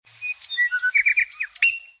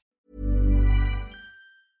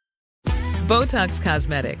Botox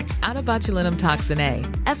Cosmetic, out of botulinum toxin A,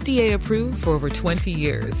 FDA approved for over 20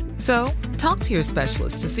 years. So, talk to your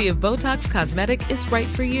specialist to see if Botox Cosmetic is right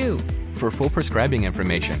for you. For full prescribing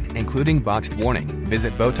information, including boxed warning,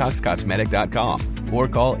 visit BotoxCosmetic.com or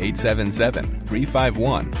call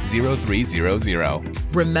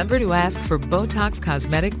 877-351-0300. Remember to ask for Botox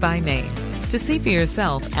Cosmetic by name. To see for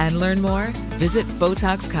yourself and learn more, visit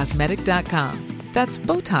BotoxCosmetic.com. That's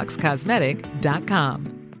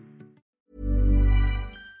BotoxCosmetic.com.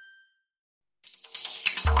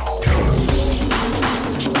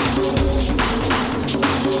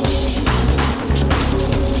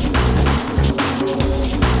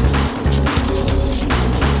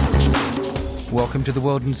 Welcome to the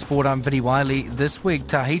World in Sport. I'm Vinnie Wiley. This week,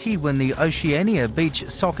 Tahiti win the Oceania Beach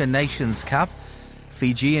Soccer Nations Cup.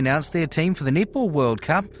 Fiji announced their team for the Netball World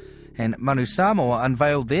Cup, and Manu Samoa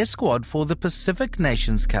unveiled their squad for the Pacific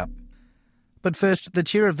Nations Cup. But first, the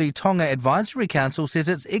chair of the Tonga Advisory Council says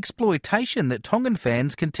it's exploitation that Tongan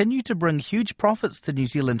fans continue to bring huge profits to New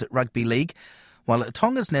Zealand Rugby League, while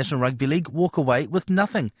Tonga's National Rugby League walk away with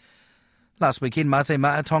nothing. Last weekend, Mate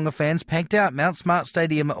Ma'a Tonga fans packed out Mount Smart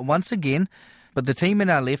Stadium once again, but the team are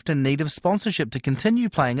now left in need of sponsorship to continue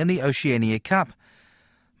playing in the Oceania Cup.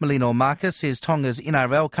 Melino Marcus says Tonga's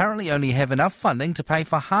NRL currently only have enough funding to pay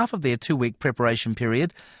for half of their 2-week preparation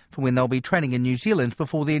period for when they'll be training in New Zealand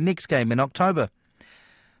before their next game in October.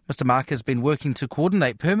 Mr Marcus has been working to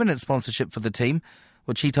coordinate permanent sponsorship for the team,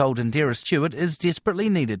 which he told Indira Stewart is desperately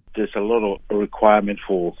needed. There's a lot of requirement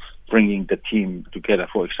for bringing the team together.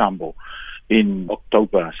 For example, in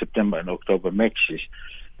September and October matches,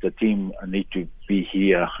 the team need to be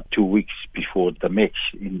here 2 weeks before the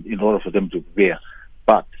match in order for them to prepare.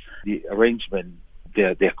 But the arrangement,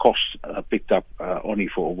 their costs are picked up only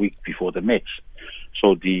for a week before the match.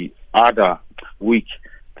 So the other week,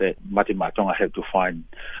 the Mate Ma'a Tonga have to find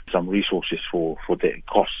some resources for their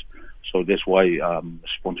costs. So that's why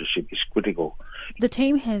sponsorship is critical. The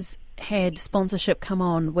team has had sponsorship come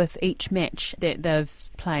on with each match that they've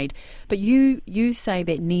played, but you say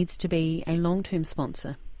that needs to be a long-term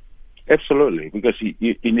sponsor. Absolutely, because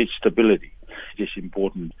you need stability. It's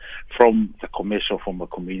important from the commercial, from a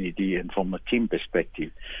community and from a team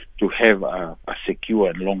perspective to have a secure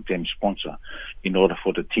and long-term sponsor in order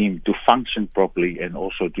for the team to function properly and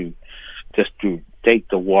also to take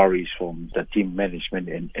the worries from the team management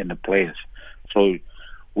and the players. So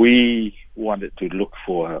we wanted to look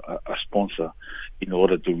for a sponsor in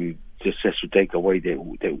order to just to take away their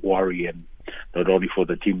worry, and not only for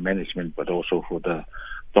the team management but also for the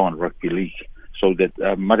Tongan Rugby League, so that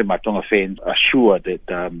Mate Ma'a Tonga fans are sure that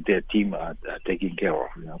their team are taken care of.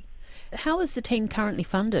 You know. How is the team currently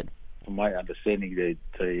funded? From my understanding, they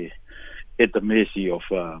at the mercy of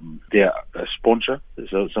their sponsor.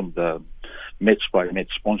 So some of the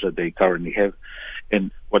match-by-match sponsor they currently have, and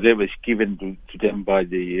whatever is given to them by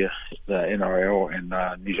the NRL and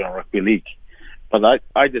New Zealand Rugby League. But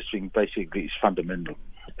I just think basically it's fundamentally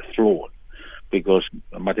flawed, because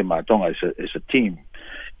Mate Ma'a Tonga is a team,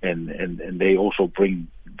 and they also bring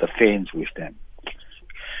the fans with them.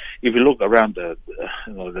 If you look around the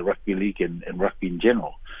rugby league and rugby in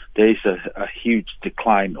general, there is a huge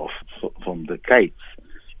decline from the gates.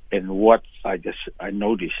 And what I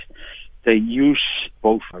noticed, they use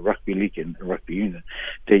both rugby league and rugby union.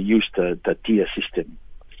 They use the tier system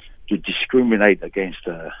to discriminate against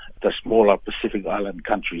the smaller Pacific Island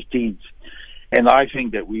countries' teams. And I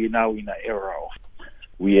think that we are now in an era of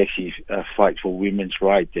we actually fight for women's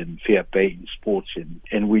rights and fair pay in sports,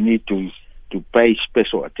 and we need to pay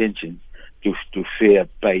special attention to fair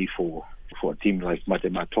pay for a team like Mate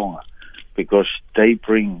Ma'a Tonga, because they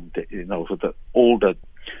bring all the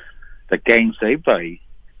games they play,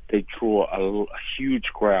 they draw a huge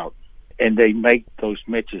crowd, and they make those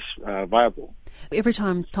matches viable. Every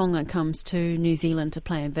time Tonga comes to New Zealand to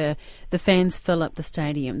play, the fans fill up the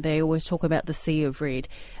stadium. They always talk about the sea of red.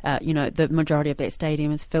 The majority of that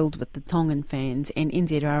stadium is filled with the Tongan fans, and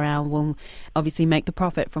NZRL will obviously make the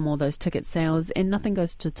profit from all those ticket sales, and nothing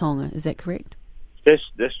goes to Tonga. Is that correct?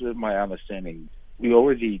 That's my understanding. We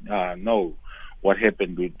already know what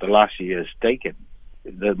happened with the last year's taken.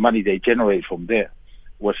 The money they generate from there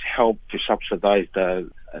was helped to subsidise the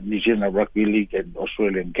New Zealand Rugby League and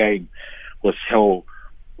Australian game, was held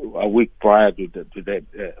a week prior to that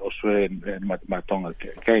Australian and Mate Ma'a Tonga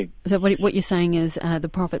game. So what you're saying is the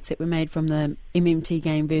profits that were made from the MMT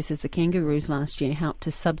game versus the Kangaroos last year helped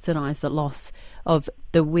to subsidise the loss of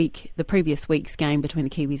the previous week's game between the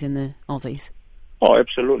Kiwis and the Aussies? Oh,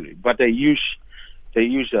 absolutely. But they use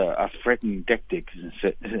a threatening tactic,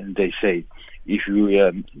 and they say, if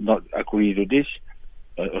you not agree to this,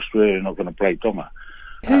 Australia is not going to play Tonga.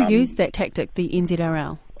 Who used that tactic, the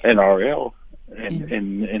NZRL? NRL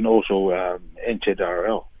and also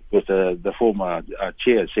NZRL. Because the former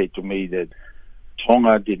chair said to me that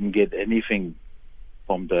Tonga didn't get anything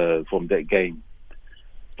from that game,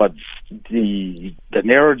 but the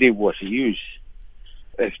narrative was used.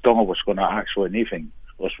 If Tonga was going to ask for anything,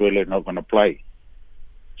 Australia not going to play.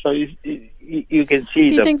 So you can see.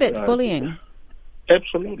 Do you think that's bullying?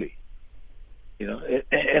 Absolutely.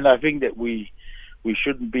 And I think that we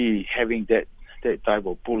shouldn't be having that type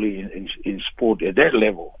of bullying in sport at that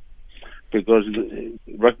level, because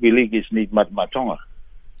rugby league need Tonga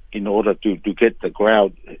in order to get the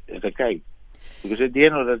crowd at the gate. Because at the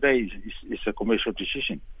end of the day, it's a commercial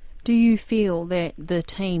decision. Do you feel that the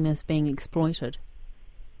team is being exploited?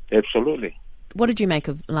 Absolutely. What did you make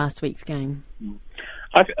of last week's game?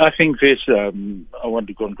 I think this. I want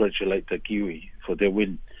to congratulate the Kiwi for their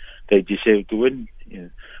win. They deserve to win.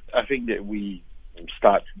 I think that we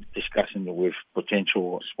start discussing with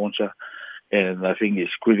potential sponsor, and I think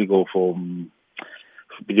it's critical for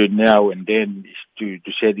between now and then is to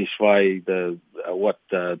satisfy what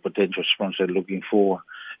the potential sponsor are looking for,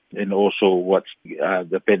 and also what's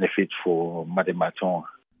the benefits for Marama Tonga.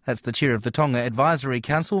 That's the chair of the Tonga Advisory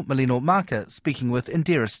Council, Melino Maka, speaking with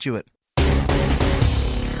Indira Stewart.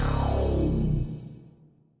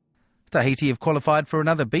 Tahiti have qualified for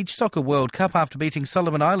another Beach Soccer World Cup after beating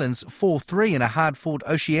Solomon Islands 4-3 in a hard-fought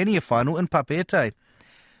Oceania final in Papeete.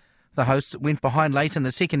 The hosts went behind late in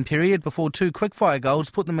the second period before two quickfire goals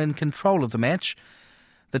put them in control of the match.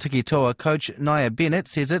 The Tiki Toa coach Naya Bennett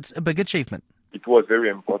says it's a big achievement. It was very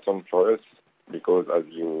important for us because, as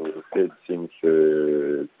you said, since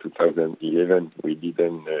 2011 we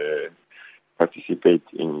didn't participate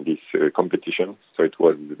in this competition, so it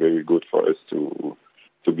was very good for us to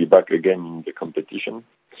be back again in the competition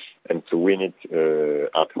and to win it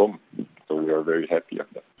at home. So we are very happy of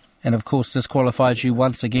that. And of course this qualifies you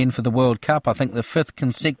once again for the World Cup, I think the fifth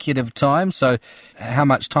consecutive time. So how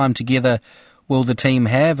much time together will the team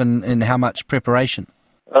have and how much preparation?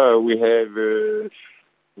 We have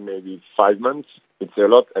maybe 5 months. It's a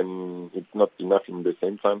lot and it's not enough in the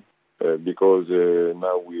same time because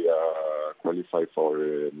now we are qualified for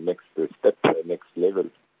next step, next level.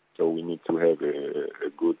 So we need to have a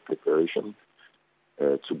good preparation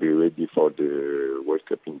to be ready for the World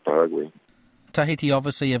Cup in Paraguay. Tahiti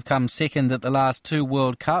obviously have come second at the last two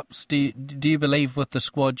World Cups. Do you believe with the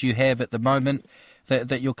squad you have at the moment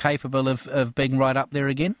that you're capable of being right up there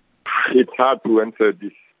again? It's hard to answer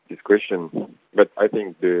this question, but I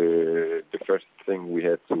think the first thing we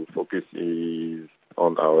have to focus is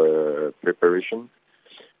on our preparation.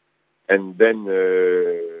 And then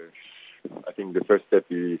I think the first step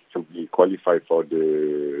is to be qualified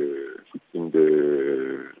in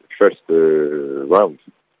the first round.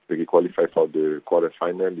 To be qualified for the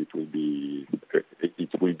quarterfinal, it will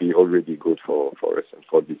be already good for us and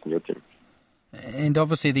for this new team. And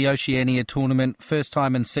obviously the Oceania tournament, first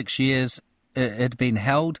time in 6 years it had been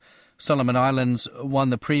held. Solomon Islands won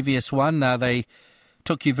the previous one. They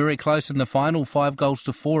took you very close in the final,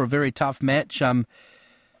 5-4, a very tough match. What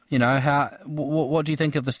do you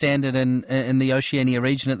think of the standard in the Oceania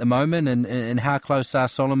region at the moment, and how close are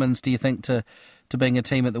Solomons, do you think, to being a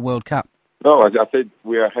team at the World Cup? No, as I said,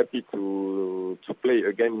 we are happy to play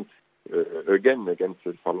again against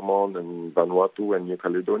Solomon and Vanuatu and New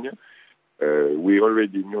Caledonia. We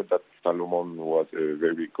already knew that Solomon was a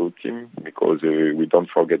very good team because we don't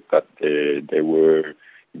forget that they were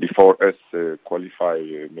before us qualify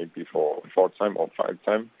maybe for 4th time or 5th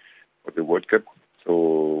time for the World Cup.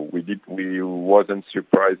 So we wasn't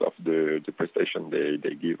surprised of the prestation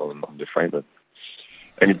they give on the final.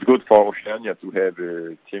 And it's good for Oceania to have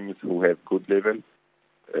teams who have good level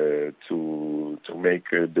to make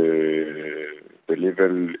the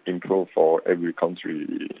level improve for every country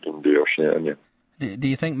in the Oceania. Do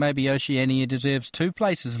you think maybe Oceania deserves 2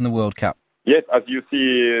 places in the World Cup? Yes, as you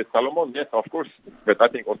see Solomon, yes, of course. But I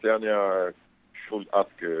think Oceania should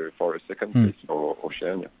ask for a second place for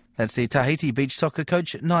Oceania. That's the Tahiti beach soccer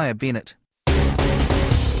coach, Naya Bennett.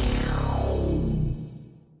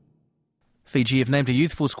 Fiji have named a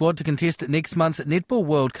youthful squad to contest next month's Netball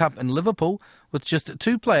World Cup in Liverpool, with just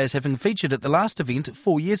 2 players having featured at the last event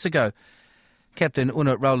 4 years ago. Captain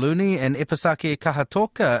Una Rauluni and Epasake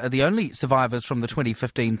Kahatoka are the only survivors from the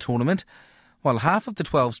 2015 tournament, while half of the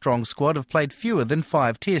 12-strong squad have played fewer than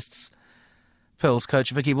 5 tests. Pearls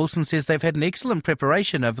coach Vicky Wilson says they've had an excellent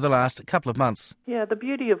preparation over the last couple of months. Yeah, the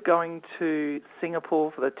beauty of going to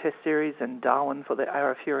Singapore for the Test Series and Darwin for the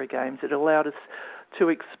Arafura Games, it allowed us to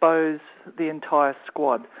expose the entire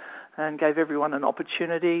squad. and gave everyone an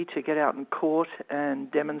opportunity to get out in court and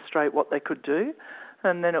demonstrate what they could do.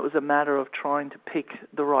 And then it was a matter of trying to pick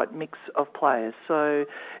the right mix of players. So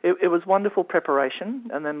it was wonderful preparation,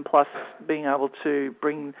 and then plus being able to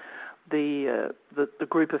bring the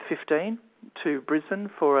group of 15 to Brisbane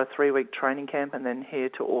for a 3-week training camp, and then here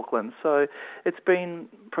to Auckland. So it's been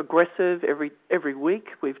progressive every week.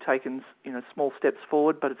 We've taken small steps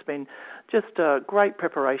forward, but it's been just a great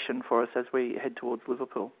preparation for us as we head towards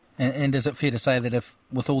Liverpool. And is it fair to say that if,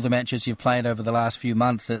 with all the matches you've played over the last few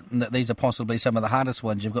months, that these are possibly some of the hardest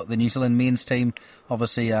ones? You've got the New Zealand men's team,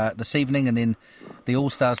 obviously, this evening, and then the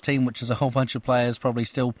All-Stars team, which is a whole bunch of players probably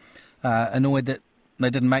still annoyed that they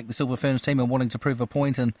didn't make the Silver Ferns team and wanting to prove a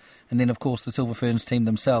point, and then, of course, the Silver Ferns team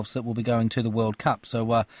themselves that will be going to the World Cup.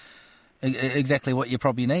 So exactly what you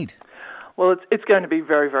probably need. Well, it's going to be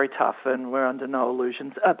very, very tough, and we're under no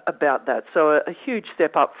illusions about that. So a huge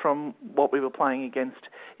step up from what we were playing against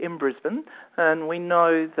in Brisbane, and we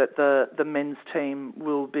know that the men's team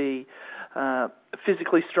will be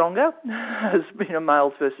physically stronger, as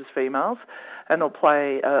males versus females, and they'll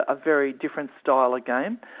play a very different style of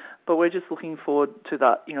game. But we're just looking forward to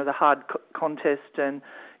the hard contest and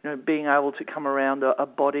being able to come around a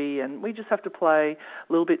body, and we just have to play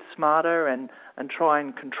a little bit smarter and try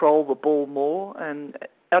and control the ball more. And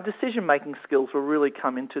our decision-making skills will really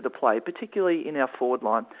come into the play, particularly in our forward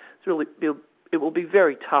line. It will be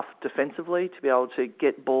very tough defensively to be able to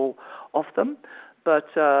get ball off them, but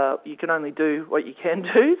you can only do what you can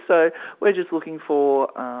do. So we're just looking for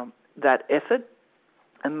that effort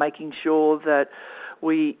and making sure that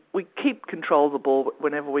we keep control of the ball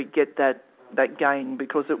whenever we get that gain,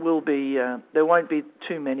 because it will be there won't be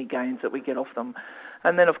too many gains that we get off them.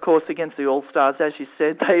 And then, of course, against the All-Stars, as you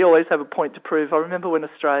said, they always have a point to prove. I remember when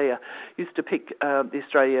Australia used to pick the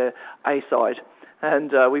Australia A side,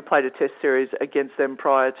 and we played a test series against them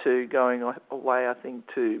prior to going away, I think,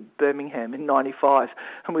 to Birmingham in '95,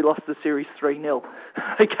 and we lost the series 3-0.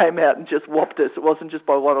 They came out and just whopped us. It wasn't just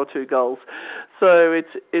by 1 or 2 goals. So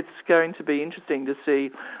it's going to be interesting to see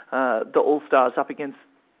the All-Stars up against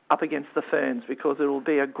the Ferns, because it will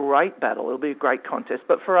be a great battle. It'll be a great contest.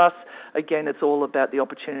 But for us, again, it's all about the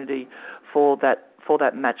opportunity for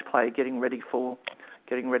that match play, getting ready for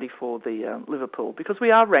the Liverpool, because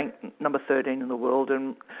we are ranked number 13 in the world,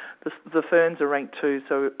 and the Ferns are ranked 2,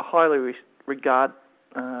 so highly regard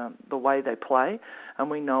the way they play, and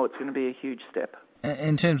we know it's going to be a huge step.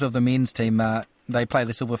 In terms of the men's team, they play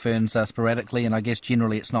the Silver Ferns sporadically, and I guess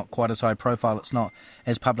generally it's not quite as high profile, it's not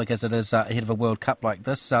as public as it is ahead of a World Cup like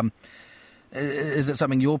this. Is it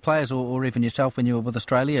something your players, or even yourself when you were with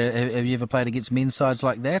Australia, have you ever played against men's sides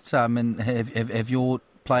like that? And have your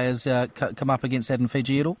players come up against that in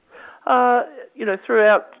Fiji at all?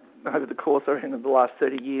 Throughout over the course of the last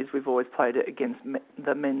 30 years, we've always played against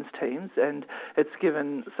the men's teams, and it's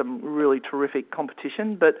given some really terrific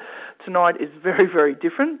competition. But tonight is very, very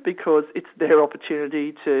different, because it's their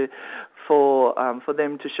opportunity for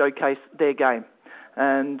them to showcase their game.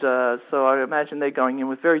 And so I imagine they're going in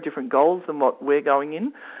with very different goals than what we're going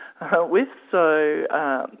in with. So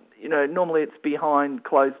normally it's behind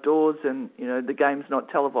closed doors, and the game's not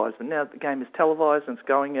televised. But now the game is televised and it's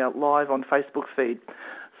going out live on Facebook feed.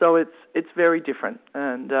 So it's very different,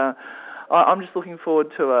 and I'm just looking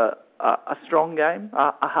forward to a strong game,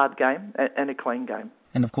 a hard game, and a clean game.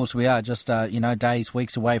 And of course we are just days,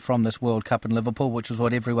 weeks away from this World Cup in Liverpool, which is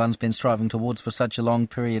what everyone's been striving towards for such a long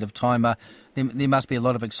period of time. There must be a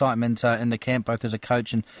lot of excitement in the camp, both as a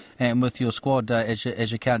coach and with your squad as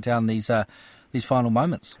you count down these final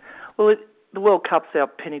moments. Well, the World Cup's our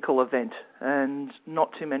pinnacle event, and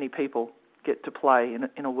not too many people get to play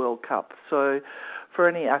in a World Cup. So for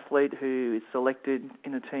any athlete who is selected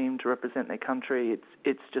in a team to represent their country,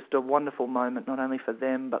 it's just a wonderful moment, not only for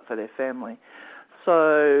them but for their family.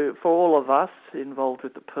 So for all of us involved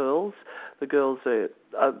with the Pearls, the girls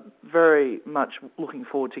are very much looking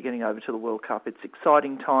forward to getting over to the World Cup. It's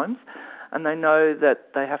exciting times, and they know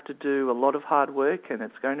that they have to do a lot of hard work, and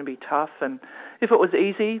it's going to be tough. And if it was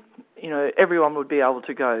easy, everyone would be able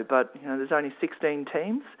to go. But there's only 16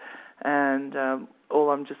 teams, and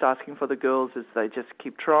all I'm just asking for the girls is they just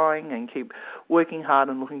keep trying and keep working hard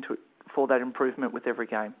and looking for that improvement with every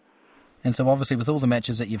game. And so obviously with all the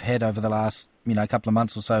matches that you've had over the last couple of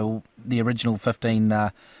months or so, the original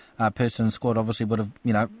 15-person squad obviously would have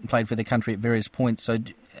played for their country at various points. So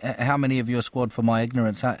how many of your squad, for my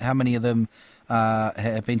ignorance, how many of them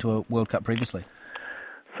have been to a World Cup previously?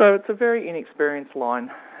 So it's a very inexperienced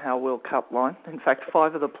line, our World Cup line. In fact,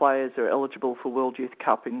 5 of the players are eligible for World Youth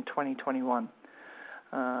Cup in 2021.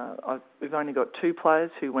 We've only got 2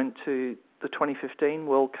 players who went to the 2015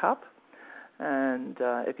 World Cup, and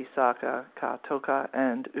Episaka Katoka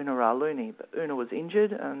and Una Raluni. But Una was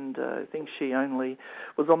injured, and I think she only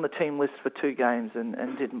was on the team list for 2 games and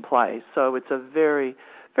didn't play. So it's a very,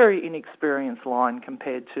 very inexperienced line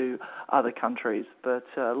compared to other countries. But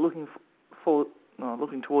looking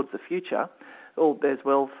towards the future, all bears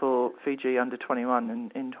well for Fiji under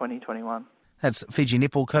 21 in 2021. That's Fiji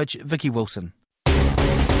netball coach Vicky Wilson.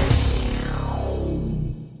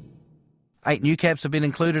 8 new caps have been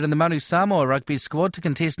included in the Manu Samoa rugby squad to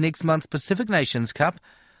contest next month's Pacific Nations Cup.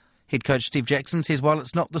 Head coach Steve Jackson says while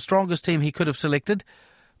it's not the strongest team he could have selected,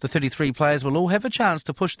 the 33 players will all have a chance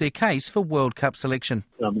to push their case for World Cup selection.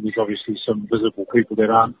 There's obviously some visible people that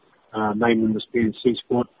aren't named in this PNC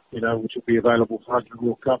squad, which will be available for Rugby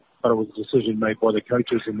World Cup, but it was a decision made by the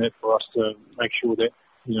coaches and that for us to make sure that,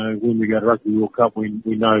 when we go to Rugby World Cup, we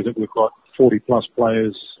know that we've got 40 plus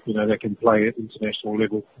players, that can play at international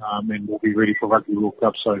level, and will be ready for Rugby World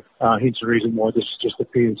Cup. So, hence the reason why this is just a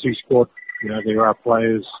PNC squad. There are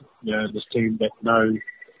players, in this team that know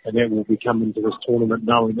and that will be coming to this tournament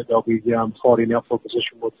knowing that they'll be fighting out for a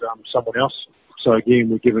position with someone else. So again,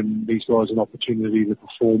 we're giving these guys an opportunity to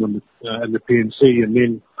perform in the PNC, and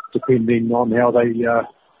then depending on how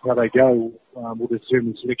they go, we'll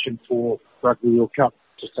determine selection for Rugby World Cup.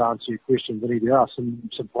 Just to answer your question, Vinny, there are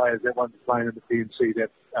some players that won't be playing in the PNC that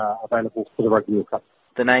are available for the Rugby World Cup.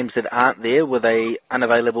 The names that aren't there, were they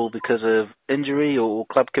unavailable because of injury or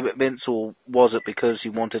club commitments, or was it because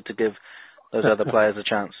you wanted to give those other players a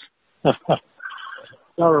chance? They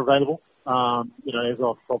were available. As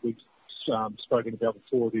I've probably spoken about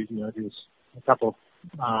before, there's a couple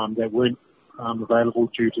that weren't available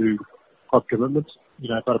due to club commitments.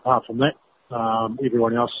 But apart from that,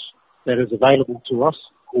 everyone else that is available to us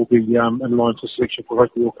will be in line for selection for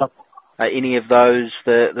Rugby World Cup. Any of those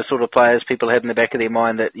the sort of players people have in the back of their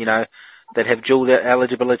mind that that have dual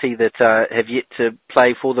eligibility that have yet to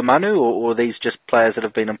play for the Manu, or are these just players that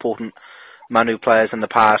have been important Manu players in the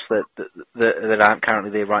past that aren't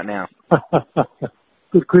currently there right now?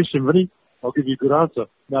 Good question, Vinny. I'll give you a good answer.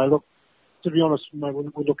 No, look, to be honest, mate,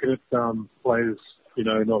 we're looking at players,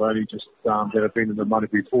 not only just that have been in the Manu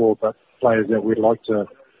before, but players that we'd like to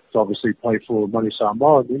obviously play for Manu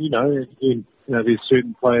Samoa. Again, there's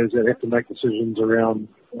certain players that have to make decisions around,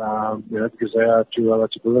 because they are dual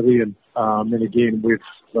eligibility, and then again, we've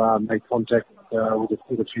made contact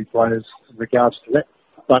with a few players in regards to that.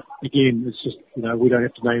 But again, it's just, we don't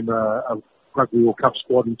have to name a Rugby World Cup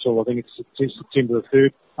squad until I think it's September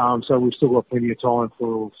the 3rd. So we've still got plenty of time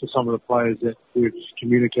for some of the players that we've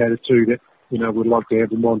communicated to that, we'd like to have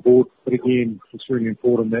them on board. But again, it's really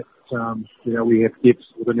important that, we have depth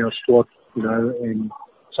within our squad, and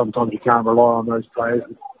sometimes you can't rely on those players.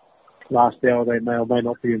 Last hour, they may or may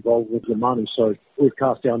not be involved with the money. So we've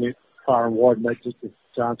cast our net far and wide, mate, just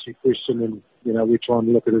to answer your question. And, we're trying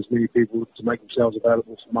to look at as many people to make themselves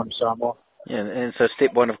available for Manu Samoa. Yeah, and so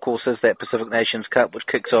step one, of course, is that Pacific Nations Cup, which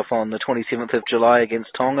kicks off on the 27th of July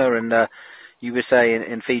against Tonga, and USA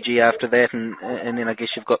and Fiji after that. And then I guess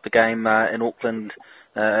you've got the game in Auckland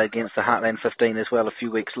against the Heartland 15 as well a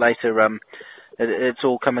few weeks later. It's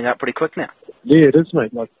all coming up pretty quick now. Yeah, it is,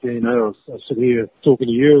 mate. I sit here talking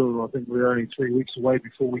to you, and I think we're only 3 weeks away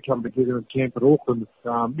before we come together in camp at Auckland,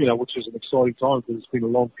 which is an exciting time because it's been a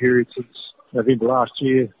long period since November last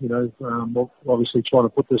year, obviously trying to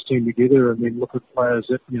put this team together and then look at players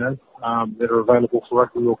that, that are available for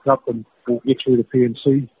Rugby World Cup, and we'll get through the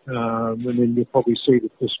PNC, and then you'll probably see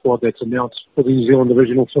the squad that's announced for the New Zealand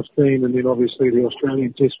Divisional 15, and then obviously the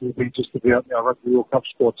Australian test will be just about our Rugby World Cup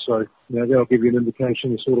squad, so that'll give you an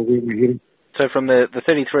indication of sort of where we're heading. So from the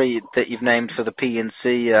 33 that you've named for the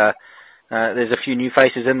PNC, there's a few new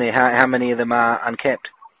faces in there. How many of them are uncapped?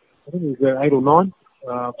 I think there's 8 or 9.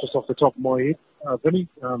 Just off the top of my head, Vinny,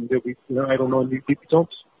 there'll be 8 or 9 new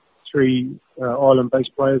debutants, 3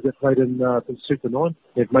 island-based players that played in the Super 9.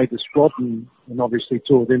 They've made the squad, and obviously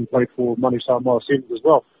 2 of them played for Manu Samoa Sevens as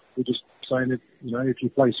well. We're just saying that, if you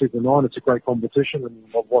play Super 9, it's a great competition, and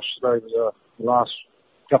I've watched it over the last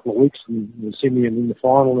couple of weeks in the semi and in the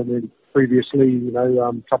final, and then previously,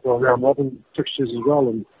 a couple of round robin fixtures as well,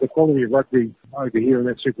 and the quality of rugby over here in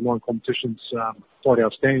that Super 9 competition's quite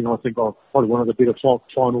outstanding. I think probably one of the better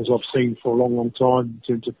finals I've seen for a long, long time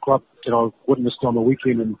in terms of club that I've witnessed on the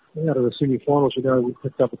weekend. And out of the semi-finals, we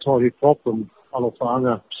picked up a tight head prop from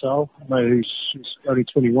Alofanga Sal, who's only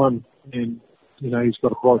 21, and he's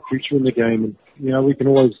got a bright future in the game. And we can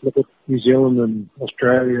always look at New Zealand and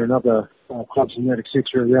Australia and other clubs and that,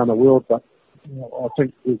 etc., around the world, but I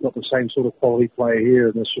think we've got the same sort of quality player here,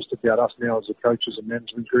 and it's just about us now as the coaches and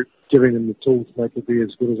management group, giving them the tools to make it be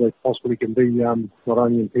as good as they possibly can be, not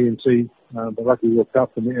only in PNC, the Rugby World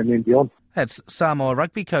Cup and then beyond. That's Samoa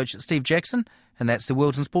rugby coach Steve Jackson, and that's the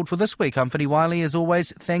World in Sport for this week. I'm Whitty Wiley. As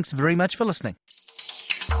always, thanks very much for listening.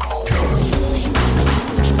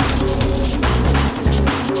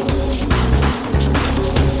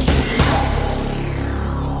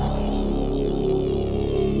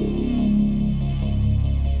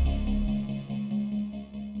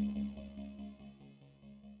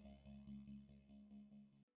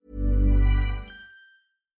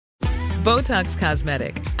 Botox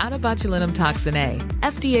Cosmetic, out of botulinum toxin A,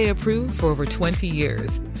 FDA approved for over 20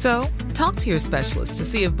 years. So, talk to your specialist to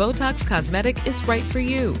see if Botox Cosmetic is right for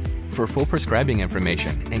you. For full prescribing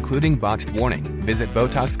information, including boxed warning, visit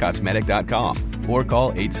BotoxCosmetic.com or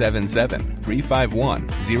call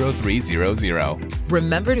 877-351-0300.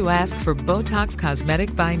 Remember to ask for Botox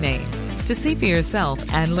Cosmetic by name. To see for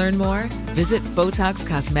yourself and learn more, visit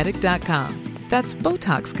BotoxCosmetic.com. That's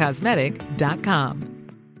BotoxCosmetic.com.